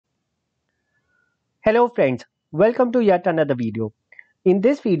Hello friends, welcome to yet another video. In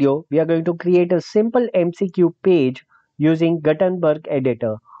this video, we are going to create a simple MCQ page using Gutenberg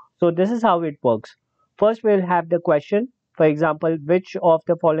editor. So this is how it works. First, we'll have the question. For example, which of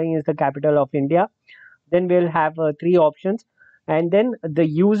the following is the capital of India? Then we'll have three options, and then the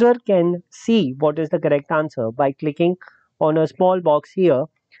user can see what is the correct answer by clicking on a small box here.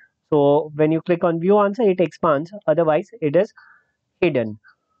 So when you click on view answer, it expands. Otherwise, it is hidden.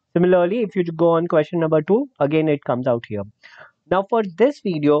 Similarly, if you go on question number 2, again it comes out here. Now for this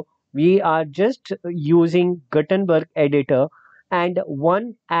video, we are just using Gutenberg editor and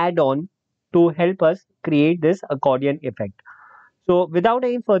one add-on to help us create this accordion effect. So without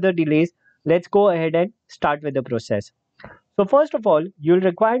any further delays, let's go ahead and start with the process. So first of all, you'll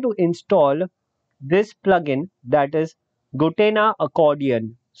require to install this plugin, that is Gutena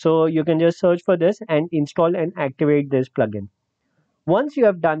Accordion. So you can just search for this and install and activate this plugin. Once you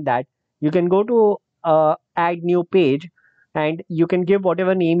have done that, you can go to add new page and you can give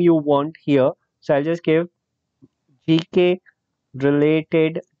whatever name you want here. So I'll just give GK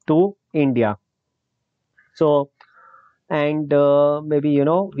related to India. So and maybe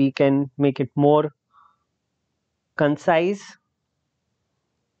we can make it more concise.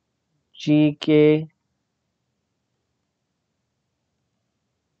 GK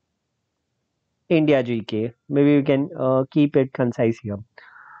India GK. Maybe we can keep it concise here.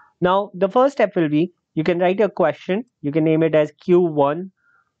 Now the first step will be, you can write a question. You can name it as Q1.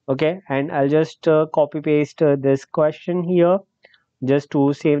 Okay, and I'll just copy paste this question here just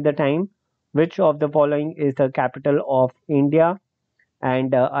to save the time. Which of the following is the capital of India?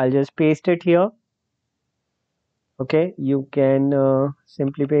 And I'll just paste it here. Okay, you can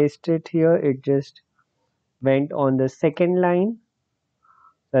simply paste it here. It just went on the second line.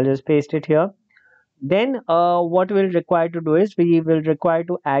 I'll just paste it here. Then what we'll require to do is, we will require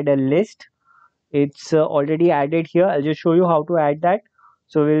to add a list. It's already added here. I'll just show you how to add that.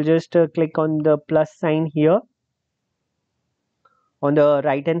 So we'll just click on the plus sign here on the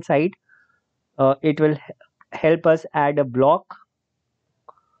right hand side. It will help us add a block.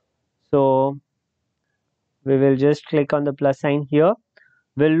 So we will just click on the plus sign here.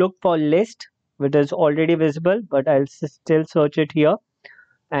 We'll look for list which is already visible, but I'll still search it here,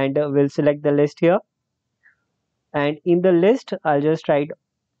 and we'll select the list here. And in the list, I'll just write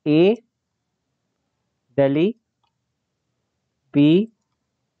A, Delhi, B,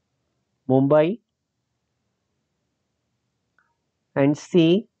 Mumbai, and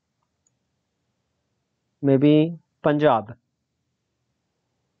C, maybe Punjab.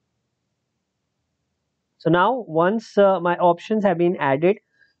 So now once my options have been added,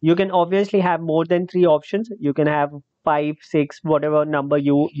 you can obviously have more than 3 options. You can have 5, 6, whatever number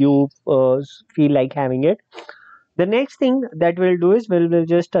you feel like having it. The next thing that we'll do is we'll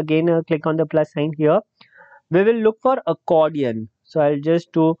just again click on the plus sign here. We will look for accordion. So I'll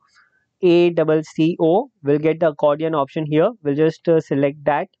just do ACCO. We'll get the accordion option here. We'll just select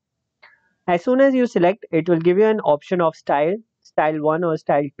that. As soon as you select, it will give you an option of style 1 or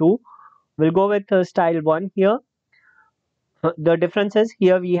style 2. We'll go with style 1 here. The difference is,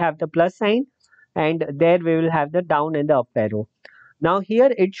 here we have the plus sign, and there we will have the down and the up arrow. Now here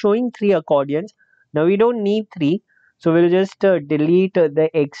it's showing 3 accordions. Now we don't need 3, so we'll just delete the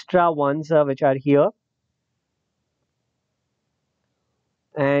extra ones which are here,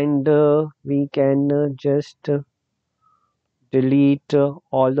 and we can just delete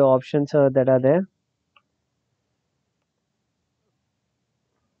all the options that are there.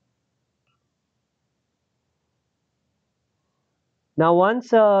 Now once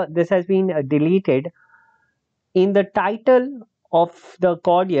this has been deleted, in the title of the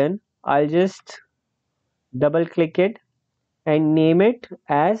accordion, I'll just double click it and name it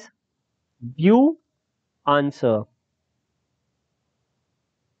as view answer.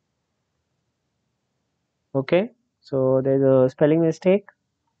 Okay, so there's a spelling mistake.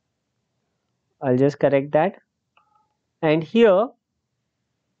 I'll just correct that, and here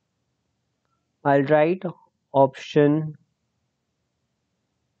I'll write option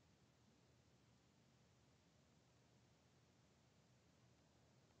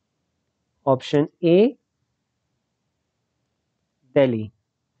A, Delhi.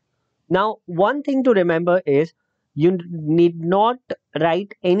 Now one thing to remember is, you need not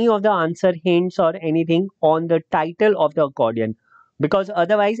write any of the answer hints or anything on the title of the accordion, because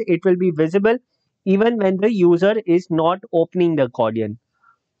otherwise it will be visible even when the user is not opening the accordion.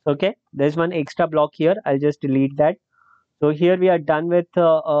 Okay, there's one extra block here. I'll just delete that. So here we are done with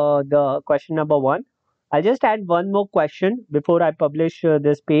the question number 1. I'll just add one more question before I publish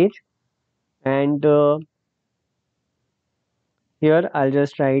this page, and here I'll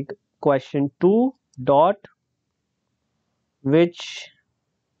just write question 2. dot, which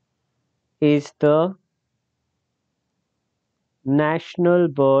is the national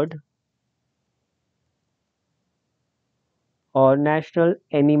bird or national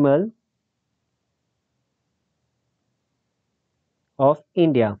animal of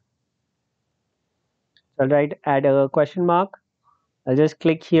India. So I'll write add a question mark. I'll just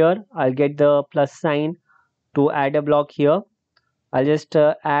click here. I'll get the plus sign to add a block here. I'll just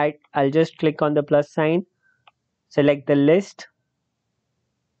click on the plus sign, select the list.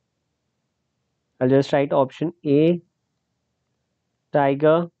 I'll just write option A,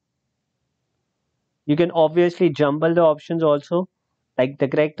 tiger. You can obviously jumble the options also. Like the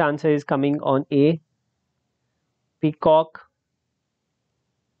correct answer is coming on A, peacock,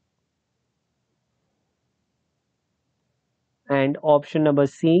 and option number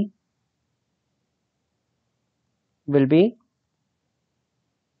C will be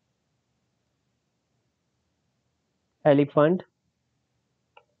elephant.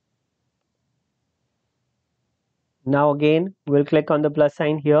 Now again, we'll click on the plus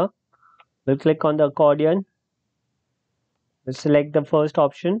sign here. We'll click on the accordion. We'll select the first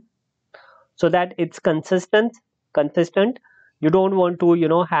option so that it's consistent. You don't want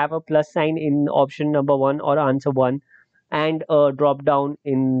to, have a plus sign in option number one or answer one and a drop down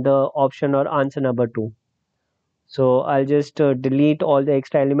in the option or answer number two. So I'll just delete all the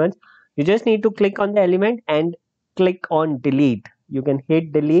extra elements. You just need to click on the element and click on delete. You can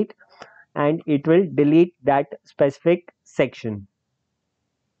hit delete and it will delete that specific section.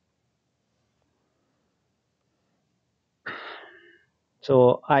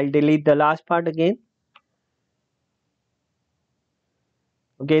 So I'll delete the last part again.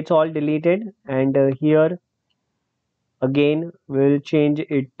 Okay, it's all deleted, and here again we'll change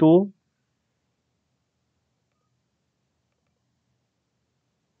it to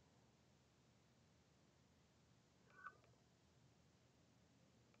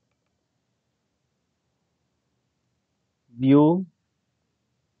view.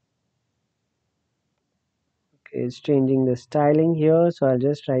 Okay, it's changing the styling here, so I'll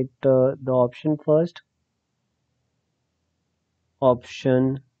just write the option first.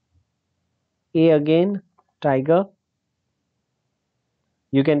 Option A again, tiger.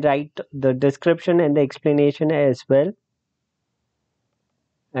 You can write the description and the explanation as well.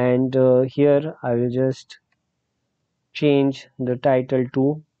 And here I will just change the title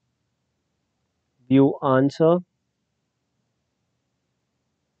to view answer.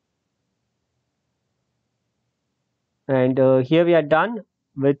 And here we are done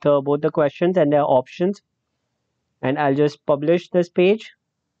with both the questions and their options. And I'll just publish this page.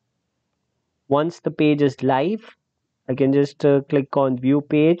 Once the page is live, I can just click on view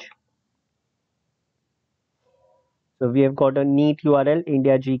page. So we have got a neat URL,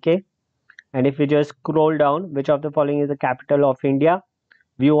 India GK. And if we just scroll down, which of the following is the capital of India?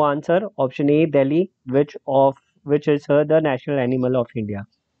 View answer, option A, Delhi. Which is the national animal of India?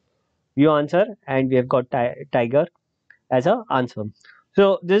 View answer, and we have got tiger as a answer.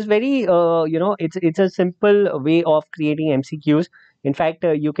 So this is very it's a simple way of creating MCQs. In fact,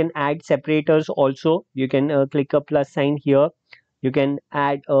 you can add separators also. You can click a plus sign here. You can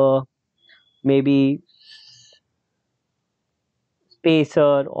add maybe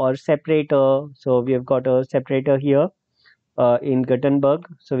spacer or separator. So we have got a separator here in Gutenberg,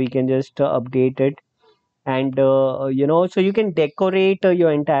 so we can just update it. And so you can decorate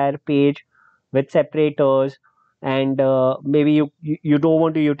your entire page with separators. And maybe you don't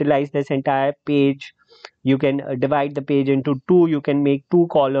want to utilize this entire page. You can divide the page into two. You can make two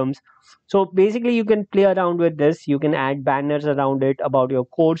columns. So basically you can play around with this. You can add banners around it about your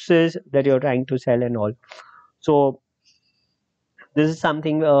courses that you're trying to sell and all. So this is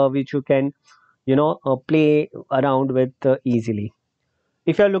something which you can play around with easily.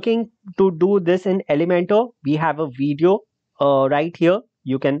 If you're looking to do this in Elementor, we have a video right here.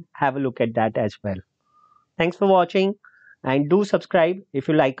 You can have a look at that as well. Thanks for watching, and do subscribe if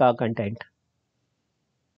you like our content.